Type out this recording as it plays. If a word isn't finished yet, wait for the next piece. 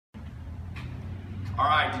All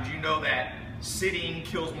right, did you know that sitting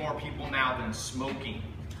kills more people now than smoking?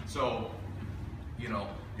 So, you know,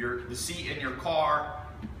 the seat in your car,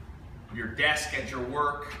 your desk at your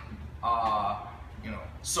work,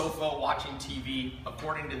 sofa watching TV.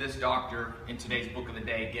 According to this doctor in today's book of the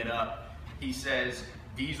day, Get Up, he says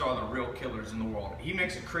these are the real killers in the world. He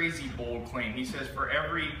makes a crazy bold claim. He says for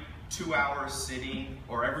every 2 hours sitting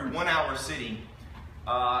or every 1 hour sitting,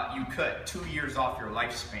 you cut 2 years off your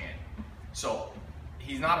lifespan. So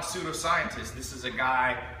he's not a pseudoscientist. This is a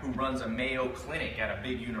guy who runs a Mayo Clinic at a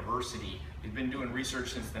big university. He's been doing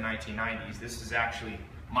research since the 1990s. This is actually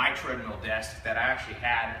my treadmill desk that I actually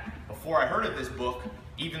had before I heard of this book,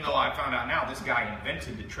 even though I found out now this guy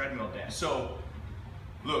invented the treadmill desk. So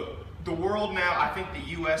look, the world now, I think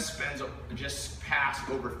the US spends just past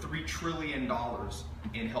over $3 trillion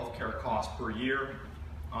in healthcare costs per year.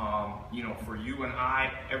 For you and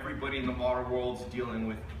I, everybody in the modern world is dealing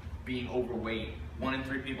with being overweight. 1 in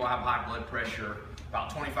 3 people have high blood pressure.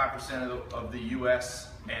 About 25% of the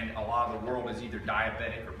US and a lot of the world is either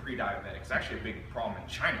diabetic or pre-diabetic. It's actually a big problem in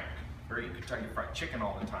China. They eat Kentucky Fried Chicken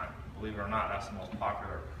all the time. Believe it or not, that's the most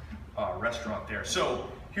popular restaurant there. So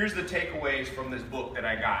here's the takeaways from this book that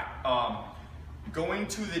I got. Going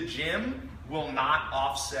to the gym will not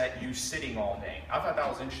offset you sitting all day. I thought that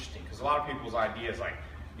was interesting because a lot of people's idea is like,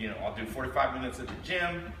 I'll do 45 minutes at the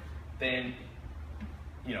gym, then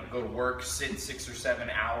go to work, sit 6 or 7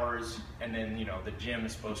 hours, and then, the gym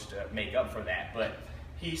is supposed to make up for that. But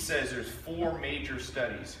he says there's 4 major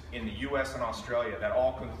studies in the US and Australia that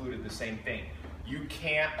all concluded the same thing. You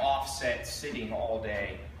can't offset sitting all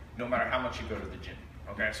day, no matter how much you go to the gym.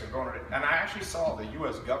 Okay, so and I actually saw the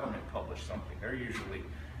US government publish something. They're usually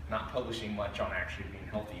not publishing much on actually being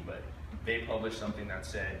healthy, but they published something that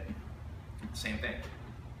said the same thing.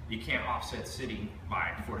 You can't offset sitting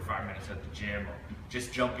by 45 minutes at the gym or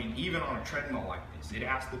just jumping, even on a treadmill like this. It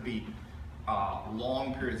has to be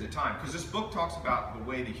long periods of time, because this book talks about the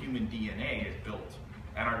way the human DNA is built,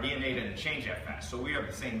 and our DNA didn't change that fast. So we have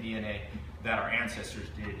the same DNA that our ancestors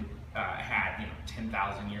had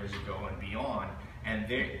 10,000 years ago and beyond, and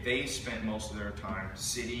they spent most of their time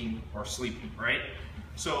sitting or sleeping, right?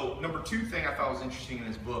 So number 2 thing I thought was interesting in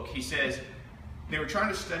this book, he says they were trying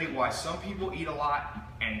to study why some people eat a lot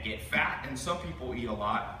and get fat, and some people eat a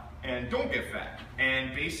lot and don't get fat.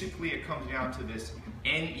 And basically it comes down to this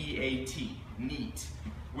NEAT,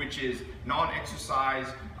 which is non-exercise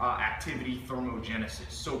activity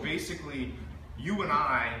thermogenesis. So basically, you and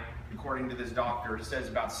I, according to this doctor, says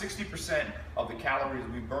about 60% of the calories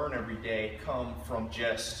we burn every day come from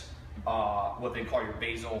just what they call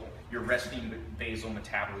your resting basal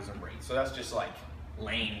metabolism rate. So that's just like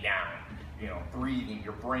laying down, breathing.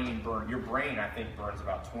 Your brain, I think, burns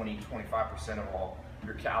about 20-25% of all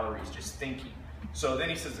your calories just thinking. So then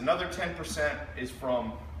he says another 10% is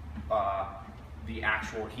from the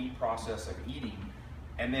actual heat process of eating,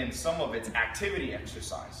 and then some of it's activity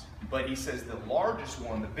exercise. But he says the largest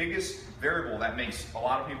one, the biggest variable that makes a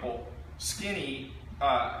lot of people skinny,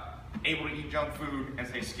 able to eat junk food and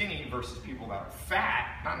stay skinny versus people that are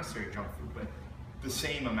fat, not necessarily junk food, but the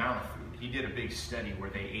same amount of food. He did a big study where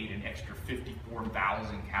they ate an extra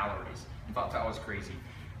 54,000 calories. I thought that was crazy.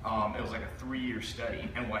 It was like a 3-year study.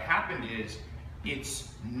 And what happened is,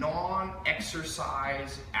 it's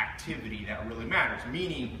non-exercise activity that really matters,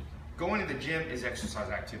 meaning going to the gym is exercise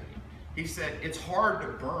activity. He said it's hard to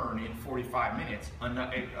burn in 45 minutes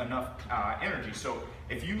enough energy. So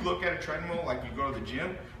if you look at a treadmill like you go to the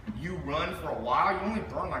gym, you run for a while, you only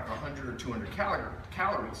burn like 100 or 200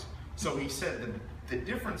 calories. So he said the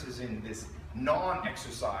difference is in this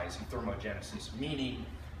non-exercise thermogenesis, meaning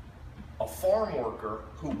a farm worker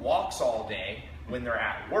who walks all day when they're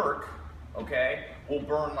at work, okay, will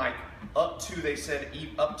burn like they said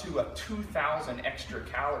up to 2,000 extra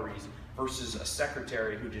calories versus a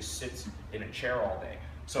secretary who just sits in a chair all day.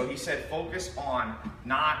 So he said focus on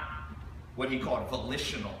not what he called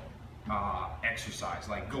volitional exercise,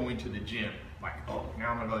 like going to the gym, like, oh,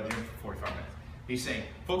 now I'm gonna go to the gym for 45 minutes. He's saying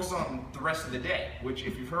focus on the rest of the day, which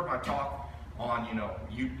if you've heard my talk on,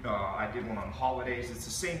 I did one on holidays, it's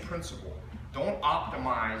the same principle. Don't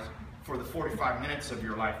optimize for the 45 minutes of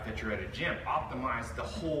your life that you're at a gym. Optimize the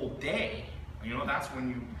whole day. That's when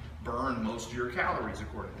you burn most of your calories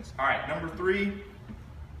according to this. All right, number 3,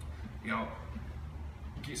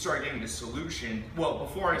 start getting the solution. Well,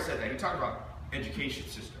 before I said that, he talked about education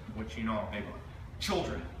system, which I'm big on.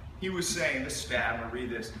 Children. He was saying, this stat, I'm gonna read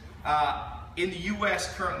this. In the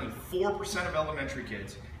US currently, 4% of elementary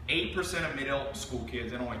kids, 8% of middle school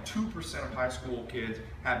kids, and only 2% of high school kids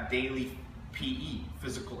have daily PE,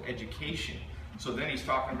 physical education. So then he's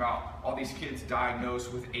talking about all these kids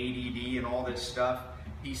diagnosed with ADD and all this stuff.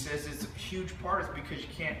 He says it's a huge part is because you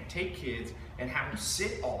can't take kids and have them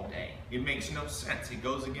sit all day. It makes no sense. It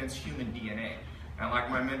goes against human DNA. And like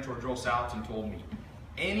my mentor Joel Salatin told me,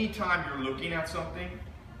 anytime you're looking at something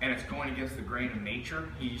and it's going against the grain of nature,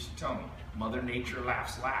 he used to tell me, Mother Nature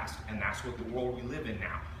laughs last. And that's what the world we live in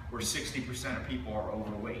now, where 60% of people are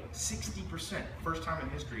overweight. 60%, first time in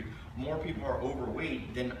history, more people are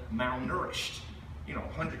overweight than malnourished. You know,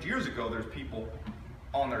 100 years ago, there's people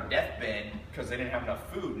on their deathbed because they didn't have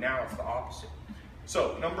enough food. Now it's the opposite.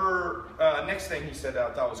 So next thing he said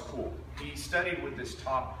that I thought was cool. He studied with this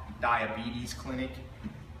top diabetes clinic,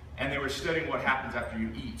 and they were studying what happens after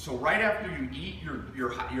you eat. So right after you eat,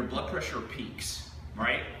 your blood pressure peaks,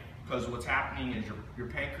 right? Because what's happening is your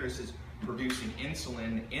pancreas is producing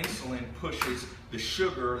insulin. Insulin pushes the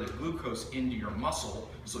sugar, the glucose, into your muscle,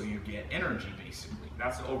 so you get energy, basically.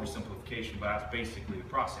 That's the oversimplification, but that's basically the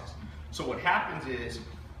process. So what happens is,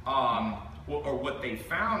 or what they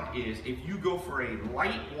found is, if you go for a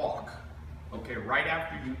light walk, okay, right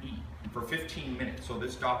after you eat, for 15 minutes. So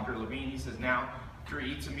this Dr. Levine, he says now, after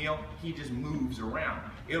he eats a meal, he just moves around.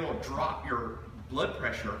 It'll drop your blood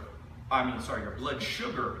pressure, your blood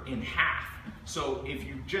sugar in half. So if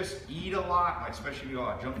you just eat a lot, like especially if you eat a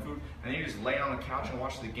lot of junk food, and then you just lay on the couch and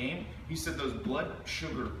watch the game, he said those blood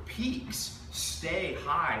sugar peaks stay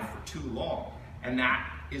high for too long. And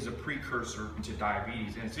that is a precursor to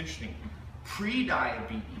diabetes. And it's interesting,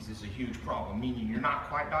 pre-diabetes is a huge problem, meaning you're not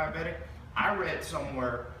quite diabetic. I read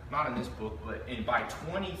somewhere, not in this book, but by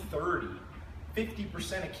 2030,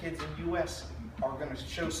 50% of kids in the US are going to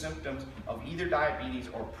show symptoms of either diabetes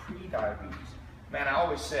or pre-diabetes. Man, I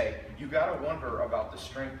always say, you got to wonder about the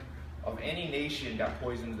strength of any nation that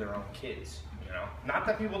poisons their own kids. You know, not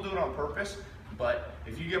that people do it on purpose, but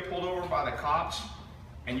if you get pulled over by the cops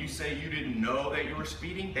and you say you didn't know that you were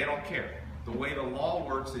speeding, they don't care. The way the law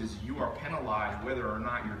works is you are penalized whether or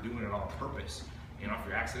not you're doing it on purpose. You know, if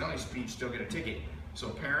you're accidentally speeding, you still get a ticket. So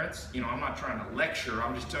parents, you know, I'm not trying to lecture,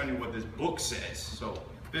 I'm just telling you what this book says. So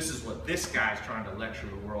this is what this guy's trying to lecture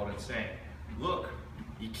the world and saying, look,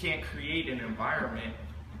 you can't create an environment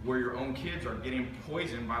where your own kids are getting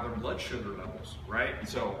poisoned by their blood sugar levels, right?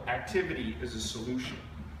 So activity is a solution.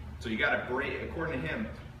 So you gotta break, according to him,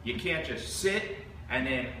 you can't just sit and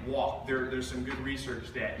then walk. There's some good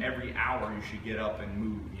research that every hour you should get up and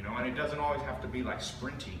move, you know, and it doesn't always have to be like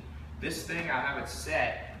sprinting. This thing, I have it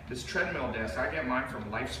set, this treadmill desk, I get mine from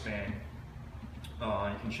Lifespan.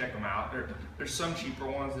 You can check them out. There's some cheaper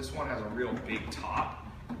ones. This one has a real big top,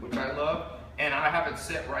 which I love. And I have it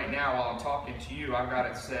set right now while I'm talking to you. I've got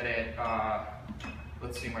it set at,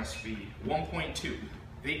 let's see my speed, 1.2.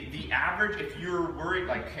 The average, if you're worried,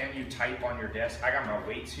 like, can you type on your desk? I got my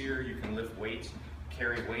weights here. You can lift weights,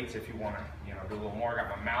 carry weights if you want to, you know, do a little more. I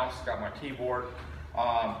got my mouse, got my keyboard.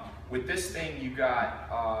 With this thing, you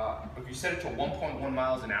got, if you set it to 1.1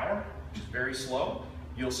 miles an hour, which is very slow,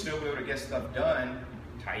 you'll still be able to get stuff done,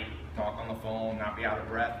 type, talk on the phone, not be out of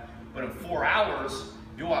breath. But in 4 hours,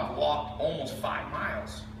 you'll have walked almost 5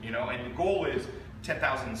 miles, you know, and the goal is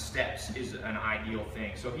 10,000 steps is an ideal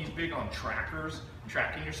thing. So he's big on trackers,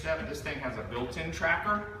 tracking your steps. This thing has a built-in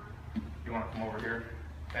tracker. You want to come over here,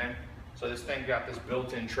 Ben? So this thing got this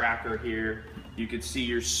built-in tracker here. You can see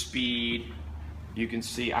your speed. You can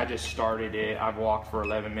see, I just started it. I've walked for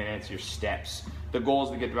 11 minutes, your steps. The goal is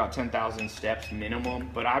to get to about 10,000 steps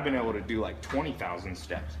minimum, but I've been able to do like 20,000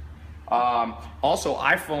 steps. Also,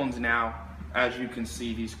 iPhones now, as you can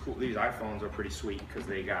see, these iPhones are pretty sweet because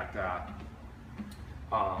they got,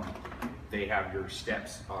 they have your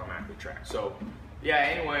steps automatically tracked. So yeah,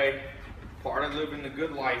 anyway, part of living the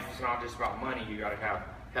good life is not just about money. You gotta have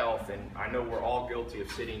health, and I know we're all guilty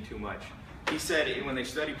of sitting too much. He said when they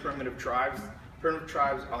study primitive tribes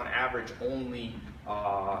on average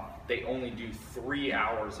they only do 3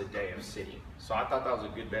 hours a day of sitting. So I thought that was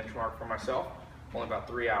a good benchmark for myself, only about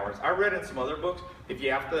 3 hours. I read in some other books, if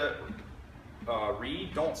you have to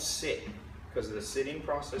read, don't sit, because the sitting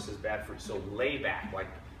process is bad for you. So lay back,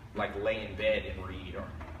 like lay in bed and read,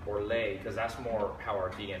 or lay, because that's more how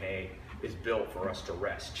our DNA is built for us to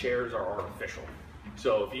rest. Chairs are artificial.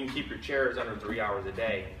 So if you can keep your chairs under 3 hours a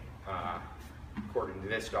day, according to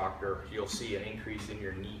this doctor, you'll see an increase in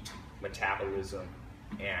your NEAT metabolism,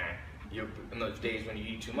 and in those days when you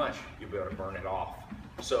eat too much, you'll be able to burn it off.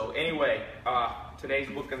 So anyway, today's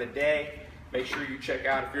book of the day, make sure you check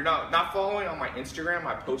out. If you're not following on my Instagram,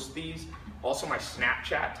 I post these. Also my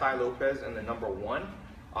Snapchat, Ty Lopez and the #1.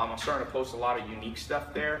 I'm starting to post a lot of unique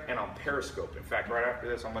stuff there, and on Periscope. In fact, right after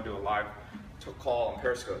this, I'm gonna do a live call on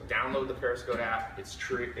Periscope. Download the Periscope app. It's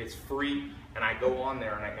free, and I go on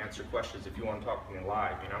there and I answer questions if you want to talk to me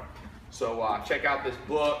live, you know. So check out this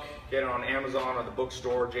book. Get it on Amazon or the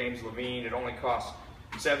bookstore, James Levine. It only costs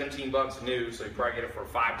 $17 new, so you probably get it for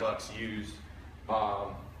 $5 used.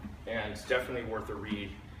 And it's definitely worth a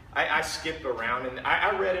read. I skipped around and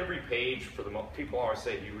I read every page. For the people always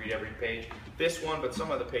say you read every page. This one, but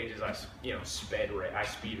some of the pages I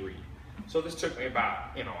speed read. So this took me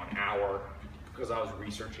about an hour because I was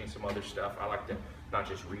researching some other stuff. I like to not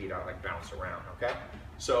just read, I like bounce around. Okay.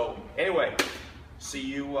 So anyway, see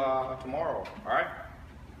you tomorrow. All right.